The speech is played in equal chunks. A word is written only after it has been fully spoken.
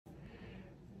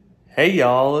Hey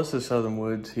y'all, this is Southern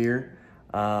Woods here.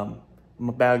 I'm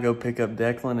about to go pick up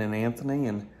Declan and Anthony,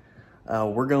 and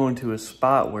we're going to a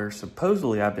spot where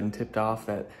supposedly I've been tipped off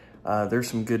that there's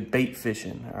some good bait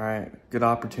fishing. All right, good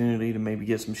opportunity to maybe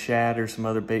get some shad or some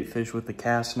other bait fish with the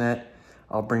cast net.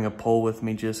 I'll bring a pole with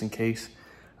me just in case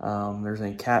there's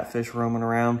any catfish roaming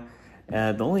around.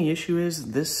 The only issue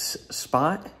is this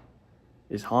spot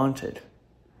is haunted.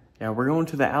 Yeah, we're going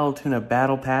to the Allatoona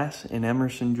Battle Pass in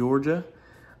Emerson, Georgia.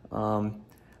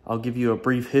 I'll give you a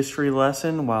brief history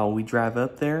lesson while we drive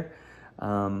up there.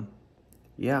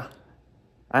 Yeah,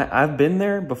 I've been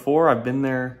there before. I've been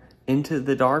there into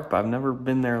the dark, but I've never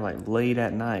been there like late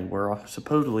at night where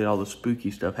supposedly all the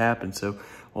spooky stuff happens. So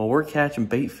while we're catching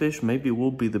bait fish, maybe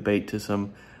we'll be the bait to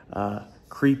some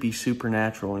creepy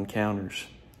supernatural encounters.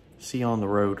 See you on the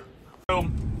road. So,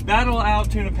 Battle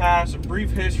Allatoona Pass,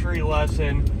 brief history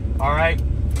lesson. All right,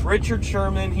 Richard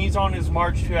Sherman, he's on his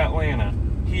march to Atlanta.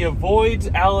 He avoids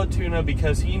Allatoona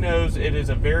because he knows it is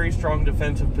a very strong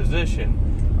defensive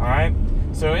position. All right.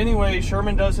 So anyway,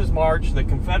 Sherman does his march. The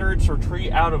Confederates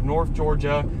retreat out of North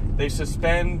Georgia. They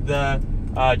suspend the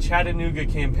Chattanooga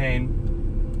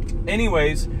campaign.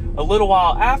 Anyways, a little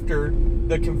while after,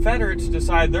 the Confederates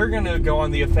decide they're going to go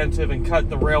on the offensive and cut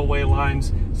the railway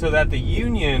lines so that the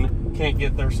Union can't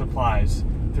get their supplies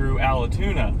through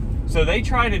Allatoona. So they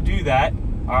try to do that.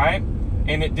 All right.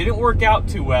 And it didn't work out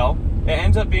too well. It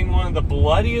ends up being one of the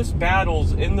bloodiest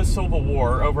battles in the Civil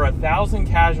War, over 1,000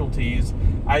 casualties.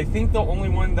 I think the only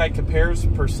one that compares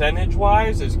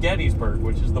percentage-wise is Gettysburg,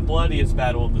 which is the bloodiest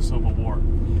battle of the Civil War,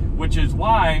 which is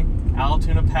why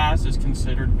Allatoona Pass is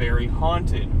considered very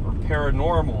haunted or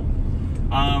paranormal.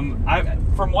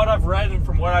 From what I've read and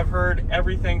from what I've heard,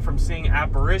 everything from seeing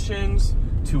apparitions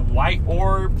to white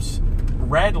orbs,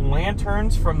 red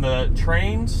lanterns from the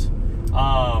trains,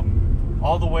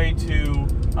 all the way to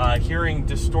hearing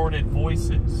distorted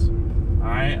voices. All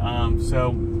right,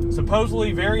 so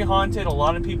supposedly very haunted. A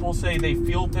lot of people say they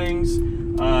feel things,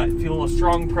 feel a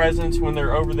strong presence when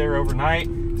they're over there overnight.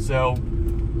 So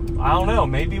I don't know,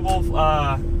 maybe we'll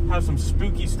have some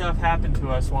spooky stuff happen to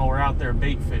us while we're out there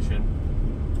bait fishing.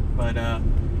 But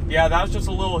yeah, that was just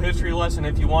a little history lesson.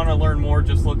 If you want to learn more,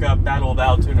 just look up Battle of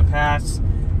Allatoona Pass,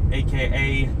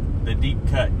 aka the Deep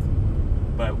Cut.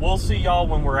 But we'll see y'all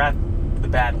when we're at the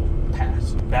Battle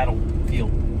Pass,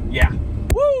 battlefield. Yeah.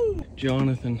 Woo!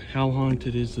 Jonathan, how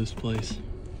haunted is this place?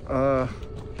 I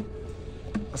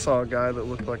saw a guy that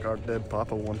looked like our dead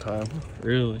papa one time.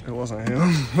 Really? It wasn't him,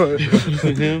 but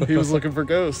he was looking for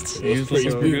ghosts. He was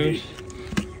looking for ghosts?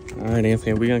 All right,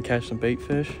 Anthony, are we gonna catch some bait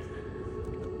fish?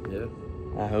 Yeah.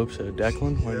 I hope so.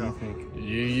 Declan, what do you think?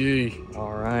 Yee.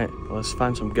 All right, let's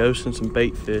find some ghosts and some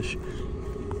bait fish.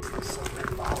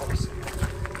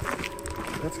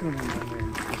 That's gonna be my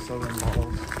name, the Southern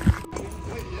Balls.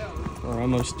 We're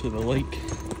almost to the lake.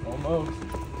 Almost.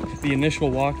 The initial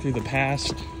walk through the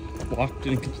pass, walked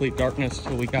in complete darkness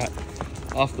till we got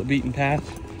off the beaten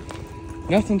path.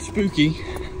 Nothing spooky,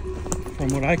 from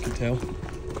what I could tell.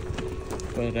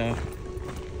 But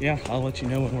yeah, I'll let you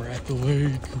know when we're at the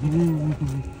lake.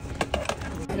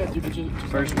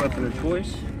 First weapon of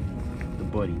choice, the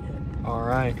buddy net. All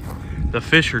right, the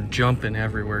fish are jumping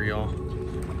everywhere, y'all.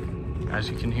 As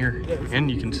you can hear,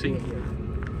 and you can see. You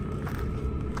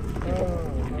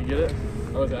get it?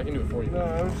 Oh, I can do it for you.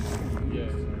 No.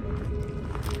 Yeah.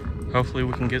 Hopefully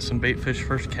we can get some bait fish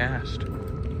first cast.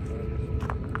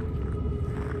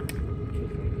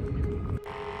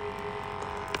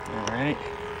 All right.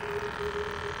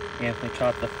 Anthony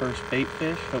caught the first bait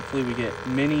fish. Hopefully we get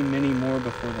many, many more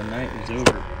before the night is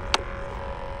over.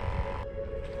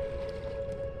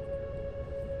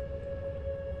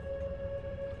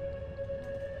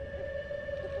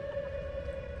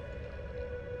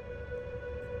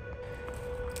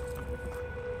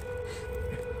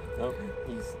 Oh,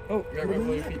 he's. Oh, grab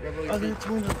your feet, grab your feet. That's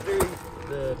one of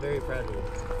the very fragile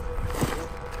ones.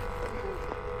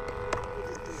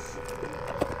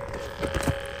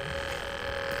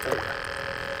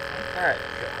 All right.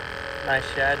 Nice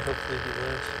shad. Hopefully he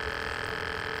lives.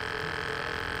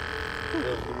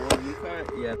 The one you caught?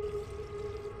 Yeah.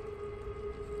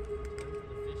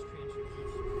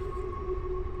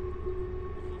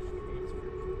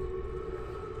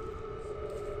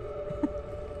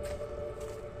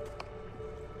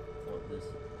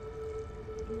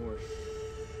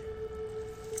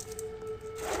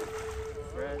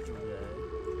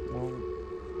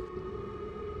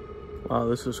 Wow,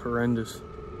 this is horrendous.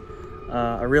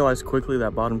 I realized quickly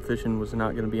that bottom fishing was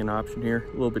not going to be an option here.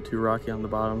 A little bit too rocky on the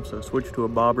bottom, so I switched to a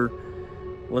bobber.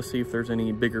 Let's see if there's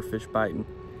any bigger fish biting.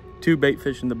 2 bait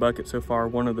fish in the bucket so far,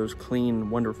 one of those clean,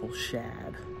 wonderful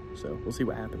shad. So we'll see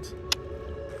what happens.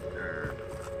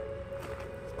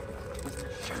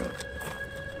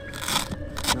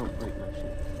 Don't break my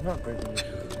shit. I'm not breaking your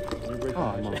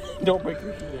shit. Don't break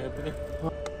your shit, Anthony.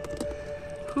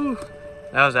 Whew.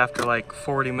 That was after like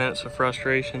 40 minutes of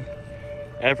frustration.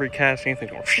 Every cast, anything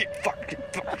going, shit, fuck,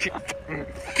 shit.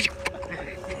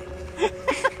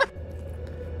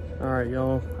 All right,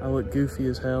 y'all, I look goofy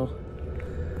as hell.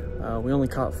 We only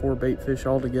caught 4 bait fish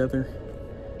altogether.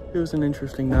 It was an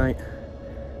interesting night.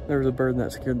 There was a bird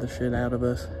that scared the shit out of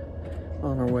us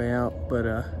on our way out. But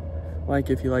like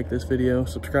if you like this video,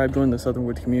 subscribe, join the Southern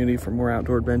Woods community for more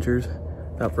outdoor adventures.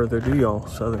 Without further ado, y'all,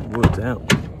 Southern Woods out.